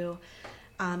with you.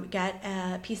 Get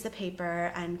a piece of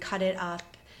paper and cut it up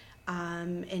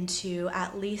into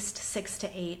at least 6 to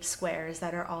 8 squares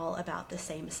that are all about the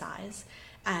same size.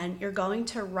 And you're going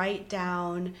to write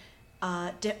down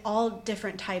all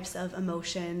different types of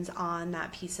emotions on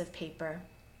that piece of paper.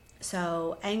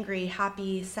 So angry,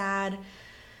 happy, sad,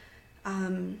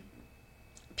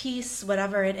 peace,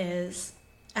 whatever it is.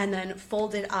 And then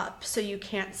fold it up so you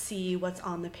can't see what's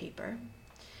on the paper.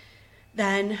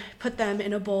 Then put them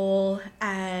in a bowl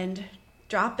and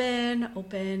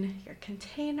open your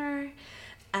container,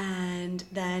 and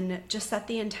then just set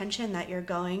the intention that you're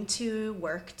going to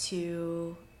work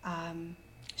to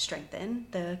strengthen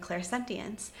the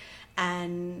clairsentience.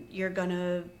 And you're going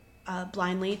to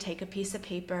blindly take a piece of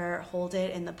paper, hold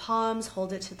it in the palms,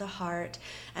 hold it to the heart,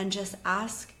 and just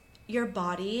ask your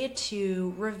body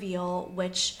to reveal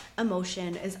which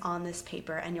emotion is on this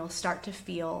paper, and you'll start to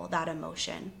feel that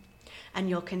emotion. And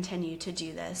you'll continue to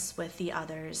do this with the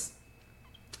others.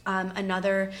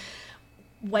 Another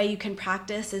way you can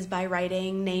practice is by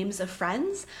writing names of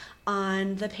friends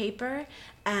on the paper,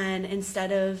 and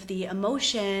instead of the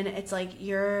emotion, it's like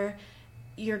you're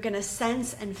going to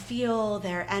sense and feel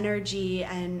their energy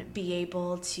and be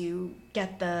able to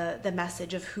get the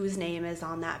message of whose name is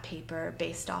on that paper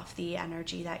based off the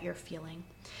energy that you're feeling.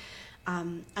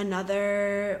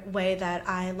 Another way that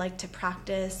I like to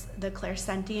practice the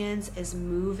clairsentience is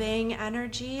moving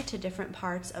energy to different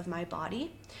parts of my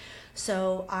body.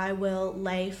 So I will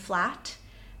lay flat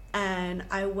and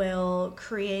I will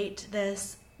create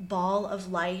this ball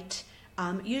of light,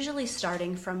 usually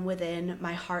starting from within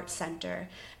my heart center,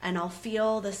 and I'll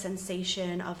feel the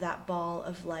sensation of that ball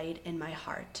of light in my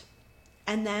heart.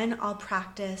 And then I'll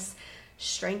practice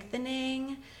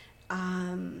strengthening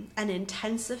and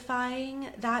intensifying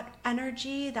that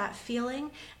energy, that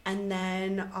feeling, and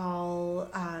then I'll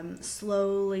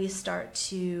slowly start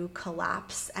to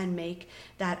collapse and make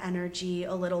that energy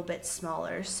a little bit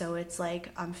smaller. So it's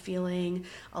like I'm feeling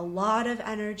a lot of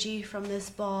energy from this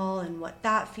ball and what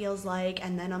that feels like,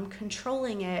 and then I'm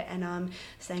controlling it and I'm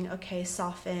saying, okay,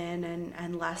 soften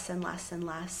and less and less and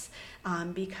less,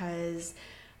 because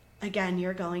again,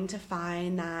 you're going to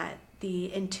find that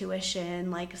the intuition,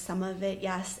 like some of it,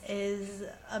 yes, is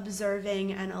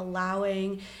observing and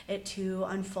allowing it to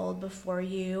unfold before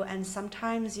you. And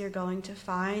sometimes you're going to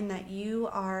find that you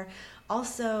are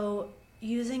also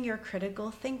using your critical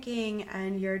thinking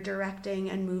and you're directing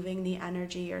and moving the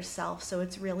energy yourself. So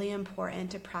it's really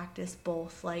important to practice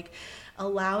both, like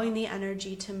allowing the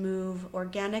energy to move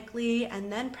organically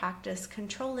and then practice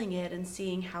controlling it and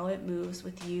seeing how it moves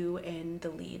with you in the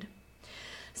lead.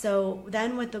 So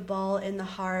then with the ball in the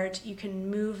heart, you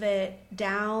can move it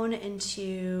down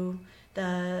into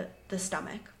the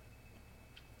stomach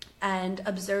and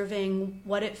observing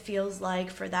what it feels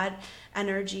like for that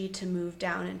energy to move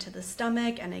down into the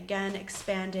stomach, and again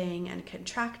expanding and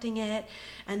contracting it.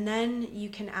 And then you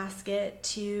can ask it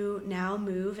to now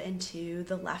move into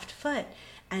the left foot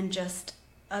and just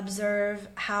observe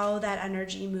how that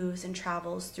energy moves and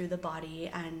travels through the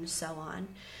body and so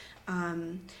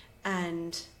on.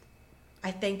 And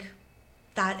I think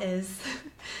that is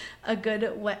a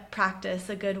good practice,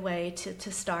 a good way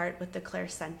to start with the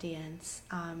clairsentience.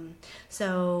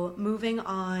 So moving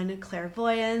on,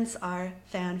 clairvoyance, our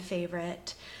fan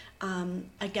favorite.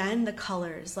 Again, the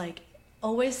colors, like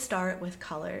always start with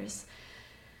colors.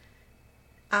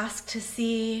 Ask to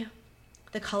see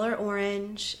the color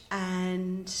orange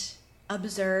and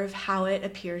observe how it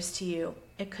appears to you.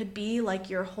 It could be like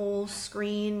your whole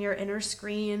screen, your inner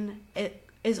screen, it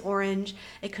is orange.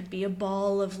 It could be a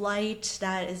ball of light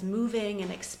that is moving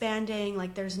and expanding.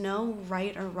 Like there's no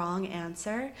right or wrong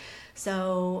answer.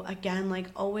 So again, like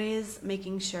always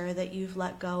making sure that you've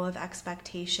let go of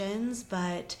expectations,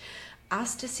 but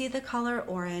ask to see the color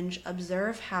orange,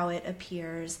 observe how it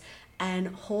appears, and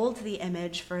hold the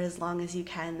image for as long as you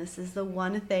can. This is the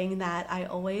one thing that I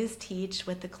always teach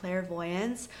with the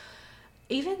clairvoyance.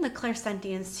 Even the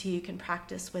clairsentience too, you can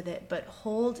practice with it, but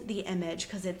hold the image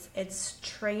because it's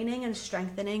training and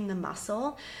strengthening the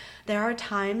muscle. There are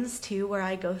times too where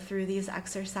I go through these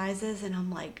exercises and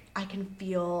I'm like, I can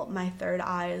feel my third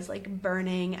eye is like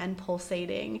burning and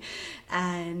pulsating,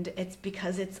 and it's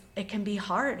because it can be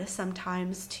hard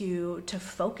sometimes to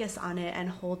focus on it and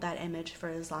hold that image for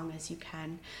as long as you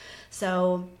can.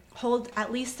 So hold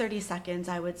at least 30 seconds,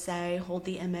 I would say. Hold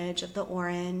the image of the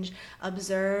orange,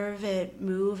 observe it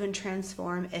move and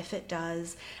transform if it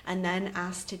does, and then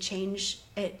ask to change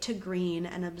it to green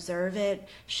and observe it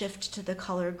shift to the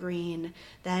color green.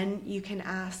 Then you can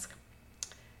ask,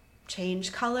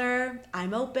 change color,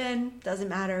 I'm open, doesn't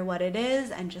matter what it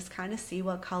is, and just kind of see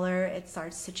what color it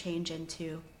starts to change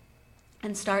into.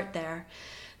 And start there.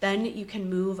 Then you can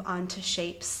move on to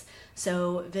shapes.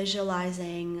 So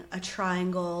visualizing a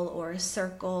triangle or a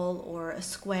circle or a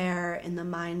square in the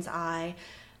mind's eye,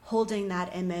 holding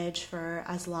that image for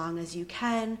as long as you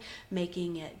can,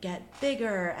 making it get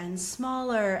bigger and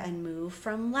smaller and move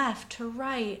from left to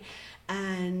right,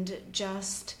 and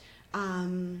just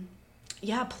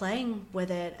playing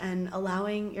with it and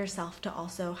allowing yourself to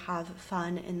also have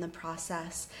fun in the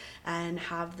process, and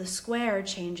have the square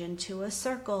change into a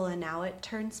circle, and now it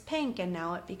turns pink, and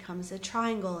now it becomes a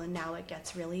triangle, and now it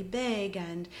gets really big,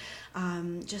 and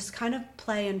just kind of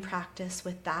play and practice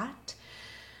with that.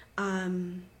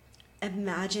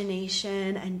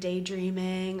 Imagination and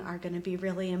daydreaming are going to be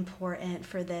really important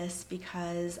for this,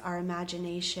 because our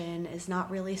imagination is not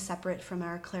really separate from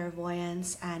our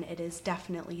clairvoyance, and it is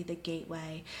definitely the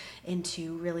gateway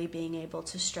into really being able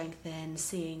to strengthen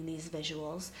seeing these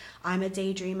visuals. I'm a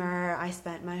daydreamer. I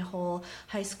spent my whole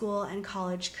high school and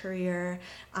college career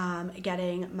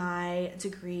getting my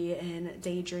degree in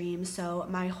daydream. So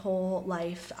my whole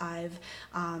life I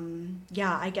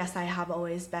guess I have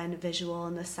always been visual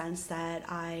in the sense that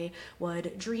I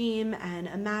would dream and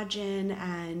imagine,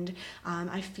 and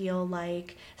I feel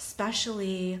like,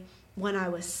 especially when I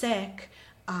was sick,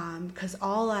 because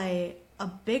a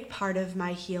big part of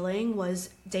my healing was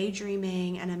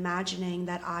daydreaming and imagining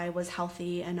that I was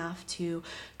healthy enough to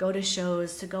go to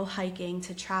shows, to go hiking,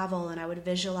 to travel, and I would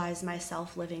visualize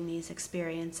myself living these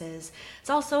experiences. It's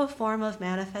also a form of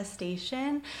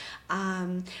manifestation,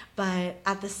 but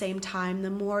at the same time,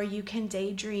 the more you can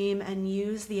daydream and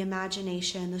use the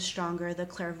imagination, the stronger the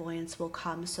clairvoyance will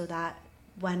come, so that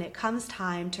when it comes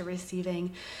time to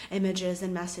receiving images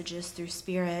and messages through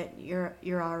spirit,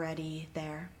 you're already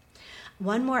there.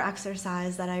 One more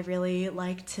exercise that I really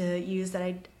like to use that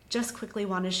I just quickly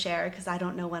want to share, because I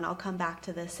don't know when I'll come back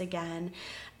to this again,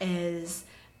 is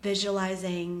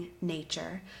visualizing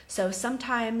nature. So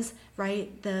sometimes,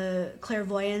 right, the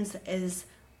clairvoyance is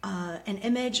an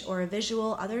image or a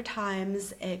visual. Other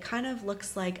times it kind of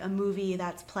looks like a movie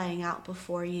that's playing out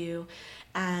before you.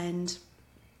 And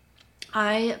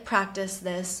I practice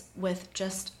this with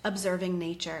just observing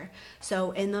nature.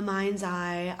 So in the mind's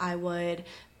eye, I would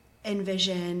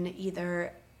envision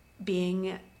either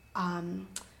being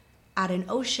at an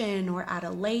ocean or at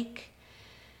a lake,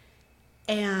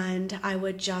 and I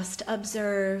would just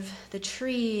observe the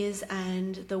trees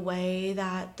and the way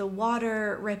that the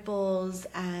water ripples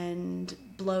and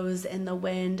blows in the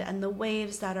wind and the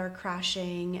waves that are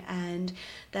crashing. And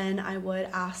then I would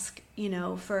ask,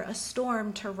 for a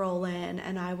storm to roll in,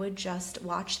 and I would just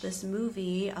watch this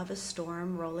movie of a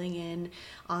storm rolling in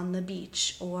on the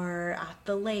beach or at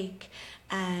the lake,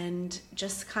 and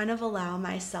just kind of allow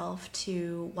myself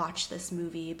to watch this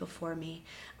movie before me.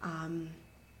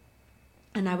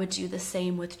 And I would do the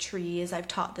same with trees. I've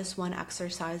taught this one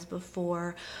exercise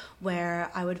before where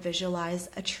I would visualize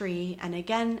a tree, and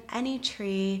again, any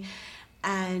tree,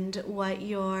 and what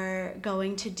you're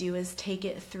going to do is take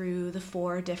it through the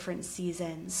 4 different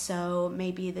seasons. So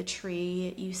maybe the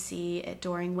tree, you see it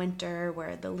during winter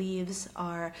where the leaves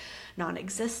are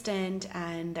non-existent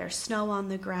and there's snow on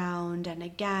the ground, and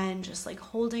again, just like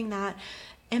holding that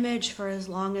image for as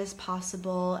long as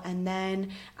possible, and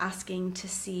then asking to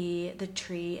see the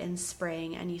tree in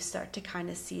spring, and you start to kind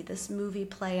of see this movie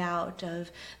play out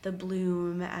of the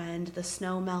bloom and the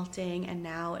snow melting, and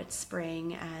now it's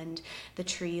spring and the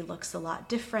tree looks a lot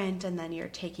different, and then you're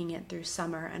taking it through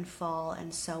summer and fall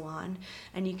and so on.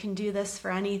 And you can do this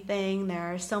for anything.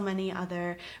 There are so many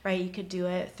other, right? You could do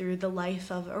it through the life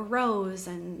of a rose,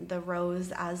 and the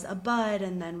rose as a bud,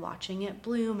 and then watching it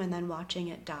bloom and then watching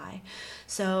it die.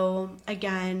 So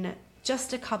again,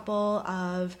 just a couple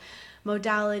of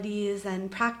modalities and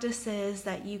practices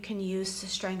that you can use to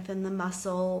strengthen the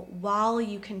muscle while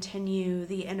you continue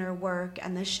the inner work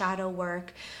and the shadow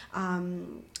work,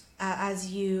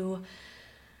 as you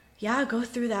go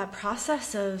through that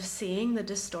process of seeing the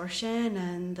distortion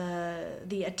and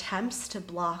the attempts to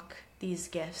block these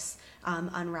gifts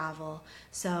unravel.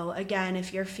 So again,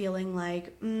 if you're feeling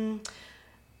like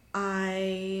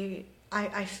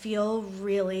I feel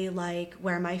really like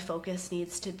where my focus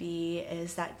needs to be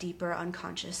is that deeper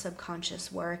unconscious,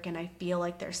 subconscious work, and I feel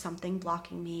like there's something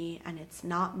blocking me and it's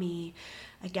not me,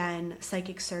 again,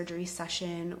 psychic surgery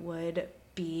session would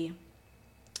be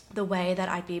the way that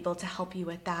I'd be able to help you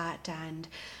with that. And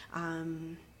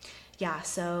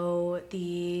so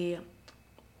the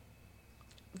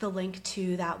link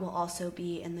to that will also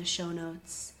be in the show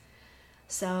notes.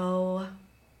 So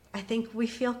I think we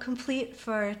feel complete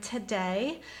for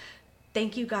today.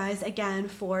 Thank you guys again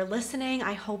for listening.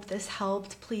 I hope this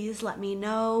helped. Please let me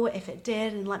know if it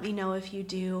did, and let me know if you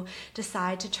do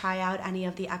decide to try out any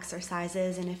of the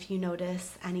exercises and if you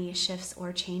notice any shifts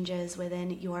or changes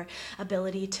within your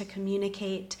ability to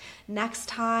communicate. Next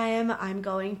time, I'm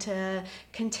going to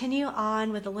continue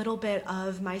on with a little bit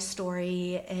of my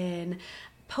story in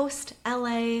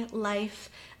post-LA life,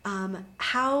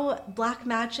 how black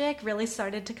magic really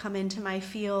started to come into my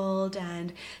field,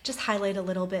 and just highlight a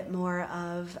little bit more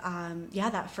of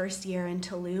that first year in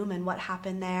Tulum and what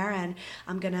happened there. And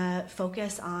I'm gonna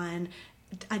focus on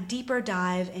a deeper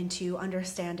dive into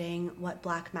understanding what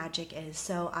black magic is.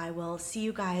 So I will see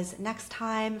you guys next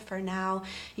time. For now,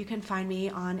 you can find me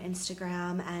on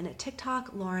Instagram and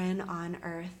TikTok, Lauren on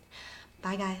Earth.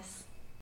 Bye guys.